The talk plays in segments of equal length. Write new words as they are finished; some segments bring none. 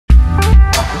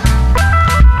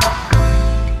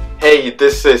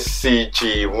this is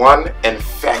CG1 and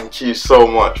thank you so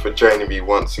much for joining me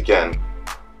once again.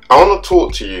 I want to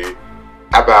talk to you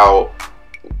about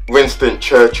Winston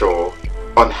Churchill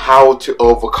on how to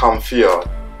overcome fear.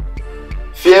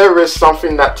 Fear is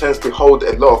something that tends to hold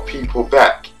a lot of people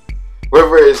back,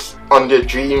 whether it's on their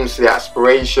dreams, their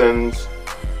aspirations.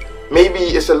 Maybe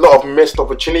it's a lot of missed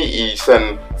opportunities,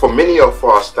 and for many of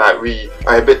us that we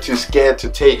are a bit too scared to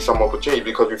take some opportunity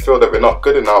because we feel that we're not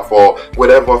good enough or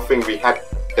whatever thing we had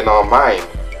in our mind.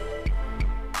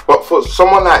 But for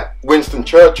someone like Winston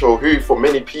Churchill, who for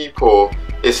many people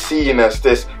is seen as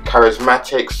this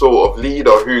charismatic sort of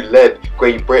leader who led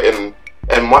Great Britain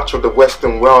and much of the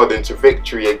Western world into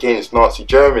victory against Nazi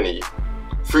Germany,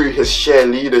 through his sheer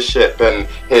leadership and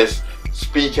his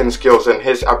speaking skills and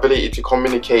his ability to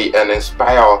communicate and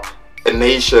inspire a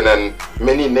nation and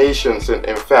many nations,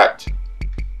 in fact,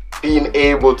 being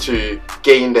able to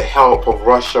gain the help of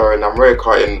Russia and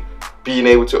America in being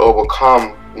able to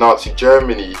overcome Nazi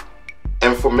Germany.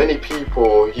 And for many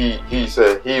people, he's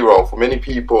a hero. For many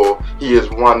people, he is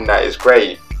one that is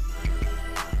great.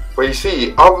 But you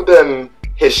see, other than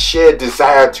his sheer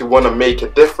desire to want to make a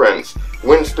difference,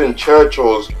 Winston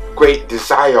Churchill's great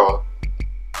desire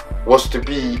was to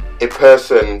be a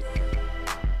person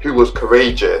who was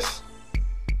courageous.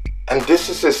 And this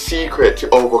is a secret to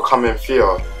overcoming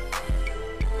fear.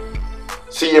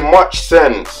 See, in much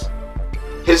sense,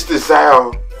 his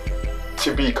desire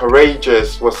to be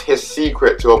courageous was his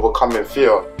secret to overcoming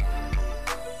fear.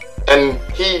 And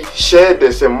he shared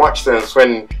this in much sense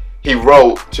when he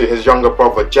wrote to his younger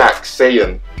brother Jack,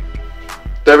 saying,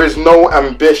 "There is no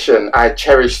ambition I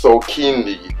cherish so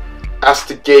keenly as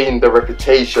to gain the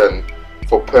reputation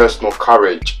for personal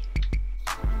courage."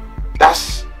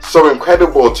 That's so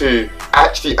incredible, to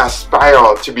actually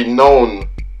aspire to be known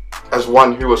as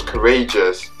one who was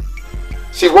courageous.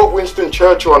 See, what Winston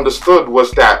Churchill understood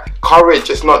was that courage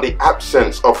is not the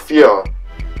absence of fear,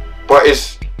 but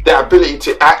it's the ability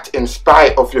to act in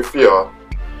spite of your fear.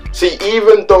 See,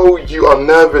 even though you are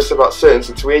nervous about certain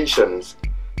situations,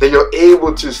 that you're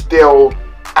able to still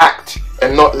act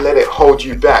and not let it hold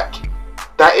you back.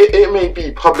 That it may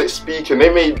be public speaking,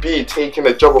 it may be taking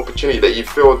a job opportunity that you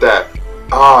feel that,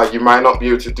 you might not be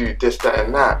able to do this, that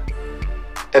and that.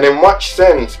 And in much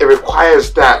sense, it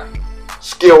requires that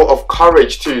skill of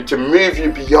courage to move you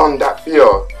beyond that fear.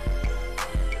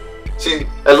 See,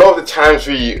 a lot of the times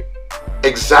we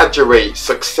exaggerate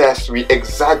success, we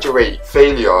exaggerate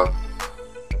failure,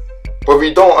 but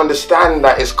we don't understand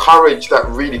that it's courage that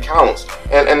really counts.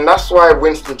 And that's why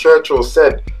Winston Churchill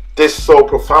said this so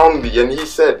profoundly, and he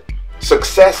said,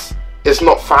 "Success is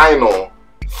not final,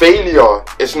 failure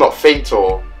is not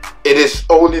fatal, it is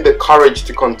only the courage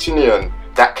to continue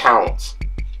that counts."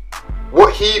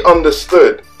 What he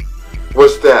understood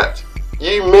was that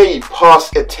you may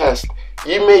pass a test,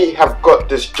 you may have got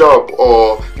this job,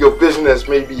 or your business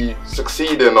may be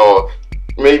succeeding, or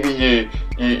maybe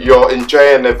you're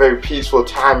enjoying a very peaceful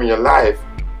time in your life,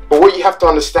 but what you have to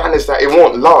understand is that it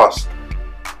won't last.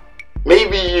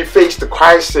 Maybe you faced a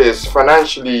crisis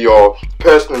financially or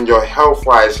personally, your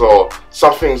health-wise, or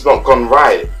something's not gone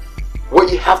right.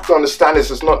 What you have to understand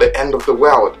is it's not the end of the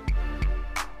world.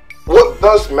 What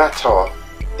does matter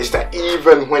is that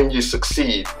even when you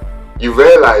succeed, you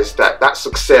realize that that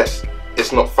success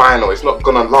is not final, it's not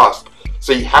gonna last.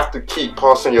 So you have to keep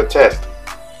passing your test.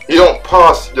 You don't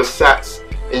pass your SATs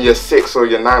in your 6 or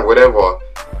your 9, whatever,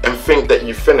 and think that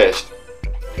you finished.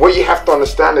 What you have to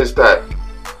understand is that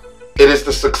it is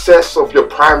the success of your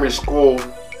primary school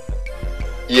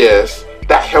years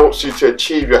that helps you to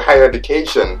achieve your higher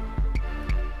education.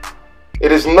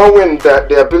 It is knowing that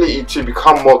the ability to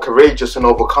become more courageous and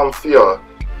overcome fear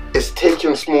is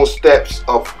taking small steps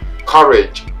of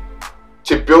courage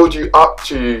to build you up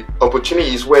to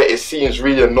opportunities where it seems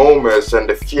really enormous and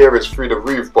the fear is through the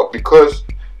roof, but because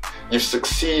you've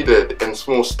succeeded in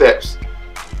small steps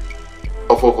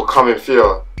of overcoming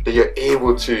fear, that you're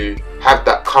able to have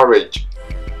that courage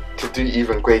to do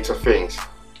even greater things.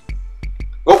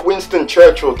 What Winston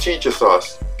Churchill teaches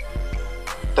us,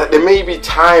 that there may be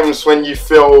times when you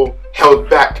feel held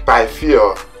back by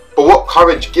fear, but what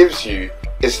courage gives you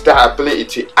is that ability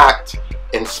to act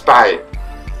in spite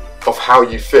of how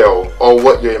you feel or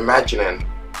what you're imagining.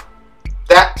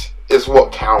 That is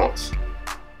what counts.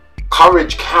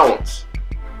 Courage counts.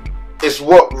 It's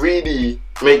what really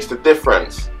makes the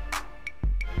difference.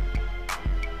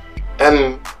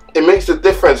 And it makes a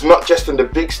difference not just in the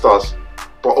big stars,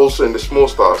 but also in the small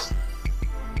stars.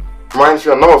 Reminds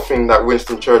me of another thing that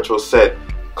Winston Churchill said: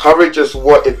 courage is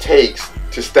what it takes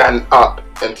to stand up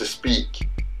and to speak.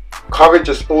 Courage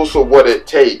is also what it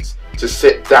takes to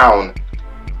sit down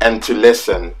and to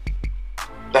listen.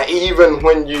 That even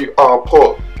when you are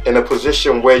put in a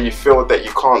position where you feel that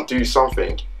you can't do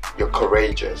something, you're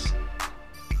courageous.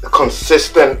 The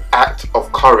consistent act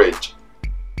of courage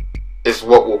is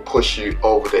what will push you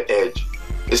over the edge.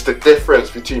 It's the difference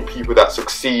between people that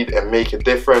succeed and make a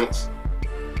difference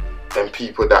and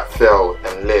people that fail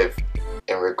and live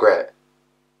in regret.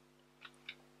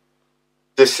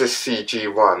 This is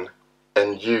CG1,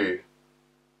 and you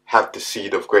have the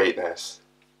seed of greatness.